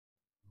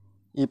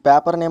ఈ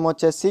paper name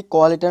వచ్చేసి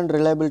quality and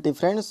reliability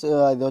friends.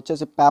 ఇది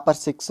వచ్చేసి పేపర్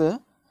 6.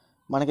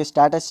 మనకి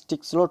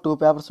స్టాటిస్టిక్స్లో 2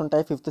 పేపర్స్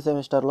ఉంటాయి 5th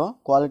సెమిస్టర్లో.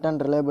 క్వాలిటీ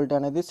అండ్ రిలయబిలిటీ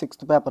అనేది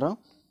 6th పేపర్.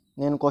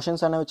 నేను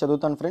క్వశ్చన్స్ అనేవి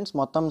చదువుతాను ఫ్రెండ్స్.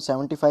 మొత్తం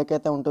 75కి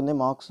అయితే ఉంటుంది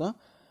మార్క్స్.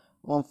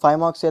 5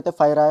 మార్క్స్ అయితే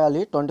 5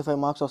 రాయాలి, 25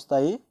 మార్క్స్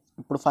వస్తాయి.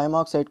 ఇప్పుడు 5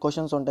 మార్క్స్ 8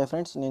 క్వశ్చన్స్ ఉంటాయి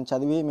ఫ్రెండ్స్. నేను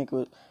చదివి మీకు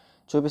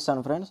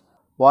చూపిస్తాను friends.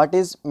 What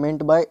is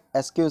meant by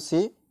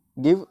ఎస్క్యూసీ,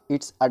 give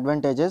it's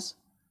advantages.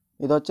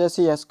 ఇది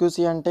వచ్చేసి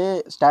ఎస్క్యూసీ అంటే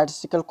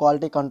statistical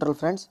quality control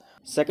friends.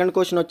 Second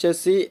question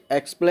వచ్చేసి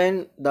explain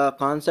the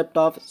concept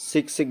of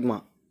 6 sigma.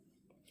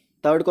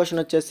 Third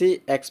question వచ్చేసి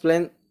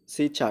explain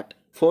C chart.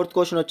 Fourth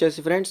question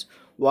వచ్చేసి friends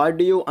what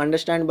do you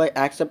understand by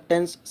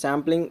acceptance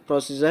sampling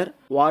procedure,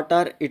 what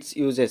are it's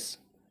uses.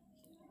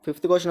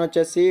 Fifth question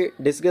వచ్చేసి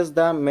discuss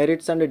the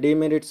merits and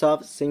demerits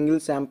of single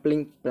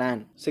sampling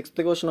plan.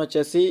 Sixth question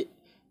వచ్చేసి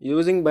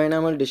using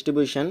binomial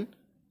distribution,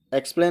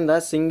 explain the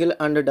single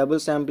and double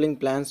sampling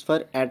plans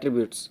for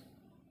attributes.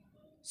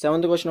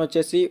 Seventh question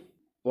వచ్చేసి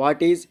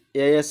what is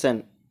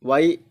ASN,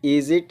 why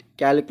is it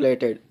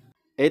calculated.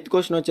 Eighth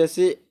question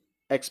వచ్చేసి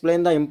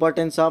explain the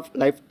importance of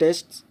life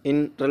tests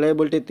in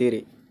reliability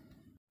theory.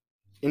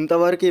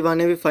 ఇంతవరకు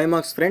ఇవనేవి 5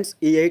 marks friends.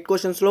 ఈ 8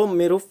 క్వశ్చన్స్లో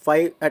మీరు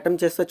 5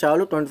 attempt చేస్తే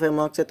చాలు, 25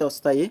 marks అయితే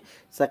వస్తాయి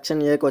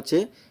section ఏకి వచ్చి.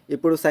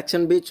 ఇప్పుడు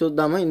సెక్షన్ బి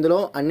చూద్దాము. ఇందులో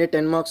అన్ని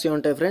 10 మార్క్స్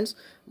ఉంటాయి ఫ్రెండ్స్.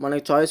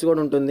 మనకి చాయిస్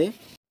కూడా ఉంటుంది.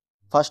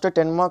 ఫస్ట్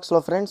 10 మార్క్స్లో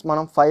ఫ్రెండ్స్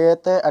మనం 5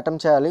 అయితే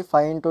అటెంప్ట్ చేయాలి.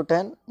 5 ×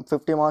 10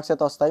 50 మార్క్స్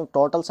అయితే వస్తాయి.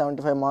 Total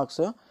 75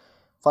 marks.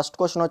 ఫస్ట్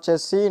క్వశ్చన్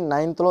వచ్చేసి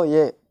 9thలో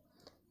ఏ,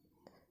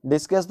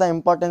 discuss the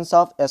importance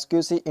of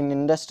ఎస్క్యూసీ in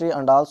industry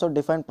and also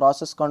define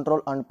process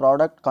control and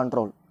product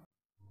control.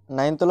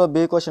 9thలో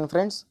B question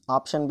friends,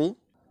 option B,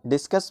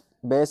 discuss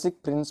basic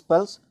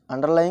principles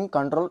underlying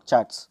control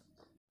charts.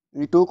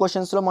 ఈ 2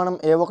 క్వశ్చన్స్లో మనం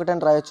ఏ ఒకటి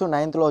అని రాయొచ్చు.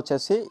 9thలో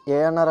వచ్చేసి ఏ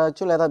అన్న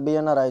రాయొచ్చు లేదా బి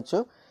అన్న రాయొచ్చు.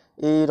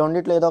 ఈ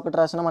రెండిట్లో ఏదో ఒకటి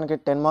రాసినా మనకి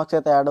 10 మార్క్స్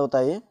అయితే యాడ్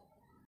అవుతాయి.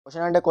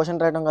 క్వశ్చన్ అంటే క్వశ్చన్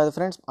రాయడం కాదు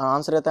ఫ్రెండ్స్,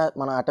 ఆన్సర్ అయితే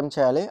మనం అటెంప్ట్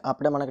చేయాలి,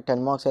 అప్పుడే మనకి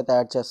 10 మార్క్స్ అయితే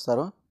యాడ్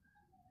చేస్తారు.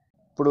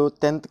 ఇప్పుడు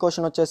 10th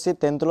క్వశ్చన్ వచ్చేసి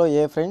 10thలో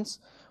ఏ friends,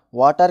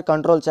 what are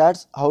control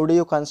charts, how do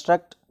you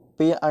construct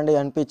P and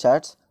ఎన్పి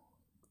charts.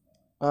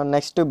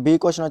 Next B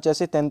question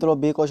వచ్చేసి 10thలో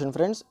B question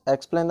friends,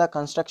 explain the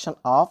construction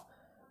of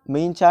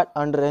mean chart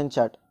and range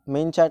chart.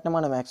 Mean చార్ట్ని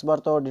మనం X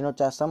బార్తో denote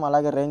చేస్తాం,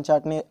 అలాగే range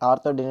చార్ట్ని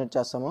ఆర్తో denote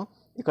చేస్తాము.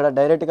 ఇక్కడ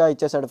డైరెక్ట్గా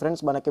ఇచ్చేసాడు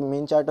friends, మనకి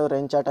mean chart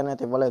range chart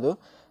అనేది ఇవ్వలేదు.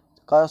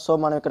 సో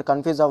మనం ఇక్కడ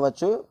కన్ఫ్యూజ్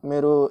అవ్వచ్చు.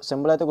 మీరు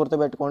సింబల్ అయితే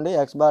గుర్తుపెట్టుకోండి,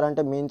 X బార్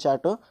అంటే మీన్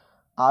చార్ట్,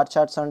 ఆర్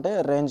చార్ట్స్ అంటే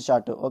రేంజ్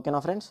చార్ట్.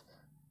 ఓకేనా ఫ్రెండ్స్.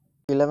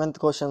 11th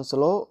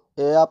క్వశ్చన్స్లో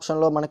ఏ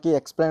ఆప్షన్లో మనకి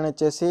ఎక్స్ప్లెయిన్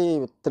వచ్చేసి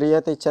 3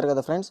 అయితే ఇచ్చారు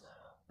కదా friends.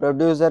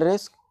 Producer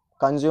risk,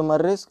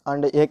 consumer risk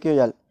and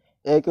ఏక్యూఎల్.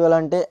 ఏక్యూఎల్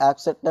అంటే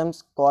యాక్సెప్టెన్స్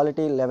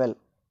క్వాలిటీ లెవెల్.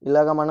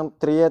 ఇలాగ మనం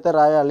 3 అయితే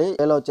రాయాలి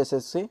ఏలో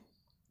వచ్చేసేసి.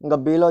 ఇంకా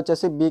బీలో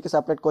వచ్చేసి బీకి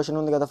సపరేట్ క్వశ్చన్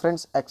ఉంది కదా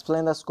friends,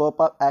 explain the scope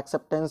of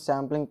acceptance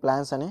sampling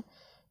plans అని.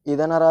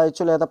 ఇదైనా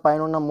రాయొచ్చు లేదా పైన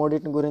ఉన్న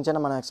మూడింటి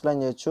గురించైనా మనం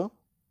ఎక్స్ప్లెయిన్ చేయొచ్చు.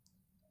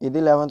 ఇది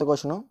 11th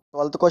క్వశ్చన్.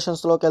 12th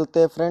క్వశ్చన్స్లోకి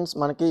వెళ్తే ఫ్రెండ్స్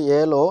మనకి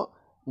ఏలో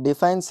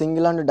define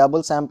single and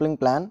double sampling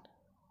plan,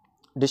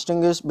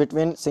 distinguish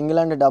between single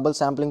and double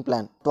sampling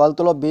plan.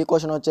 12thలో B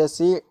question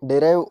వచ్చేసి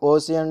derive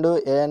OC and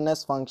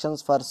ANS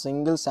functions for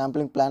single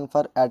sampling plan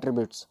for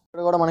attributes.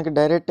 ఇక్కడ కూడా మనకి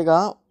డైరెక్ట్గా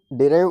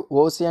derive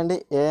OC and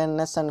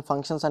ANS and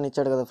functions అని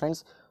ఇచ్చాడు కదా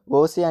friends.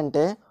 OC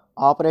అంటే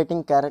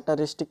operating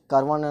characteristic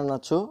curve అని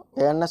అనొచ్చు.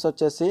 ఏఎన్ఎస్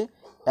వచ్చేసి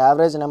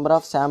average number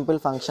of sample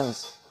functions.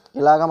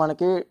 ఇలాగా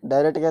మనకి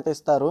డైరెక్ట్గా అయితే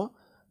ఇస్తారు,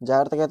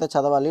 జాగ్రత్తగా అయితే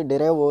చదవాలి.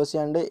 Derive OC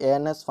and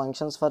ANS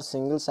functions for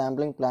single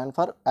sampling plan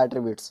for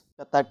attributes.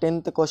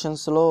 13th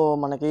క్వశ్చన్స్లో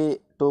మనకి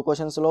 2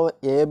 క్వశ్చన్స్లో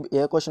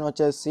ఏ క్వశ్చన్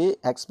వచ్చేసి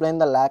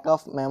explain the lack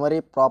of memory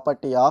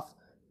property of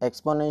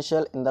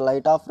exponential in the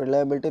light of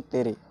reliability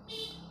theory.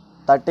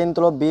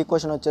 13thలో B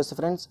question వచ్చేసి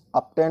friends,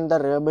 obtain the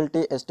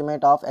reliability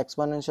estimate of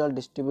exponential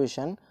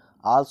distribution,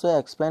 also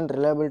explain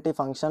reliability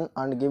function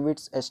and give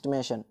it's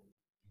estimation.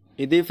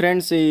 ఇది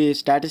friends ఈ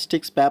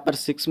statistics paper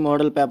 6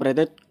 model paper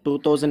అయితే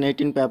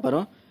 2018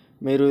 paper.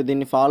 మీరు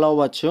దీన్ని follow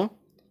అవ్వచ్చు.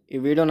 ఈ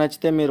video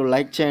నచ్చితే మీరు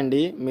లైక్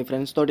చేయండి, మీ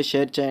ఫ్రెండ్స్ తోటి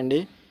షేర్ చేయండి.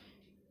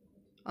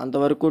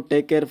 అంతవరకు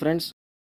టేక్ కేర్ ఫ్రెండ్స్.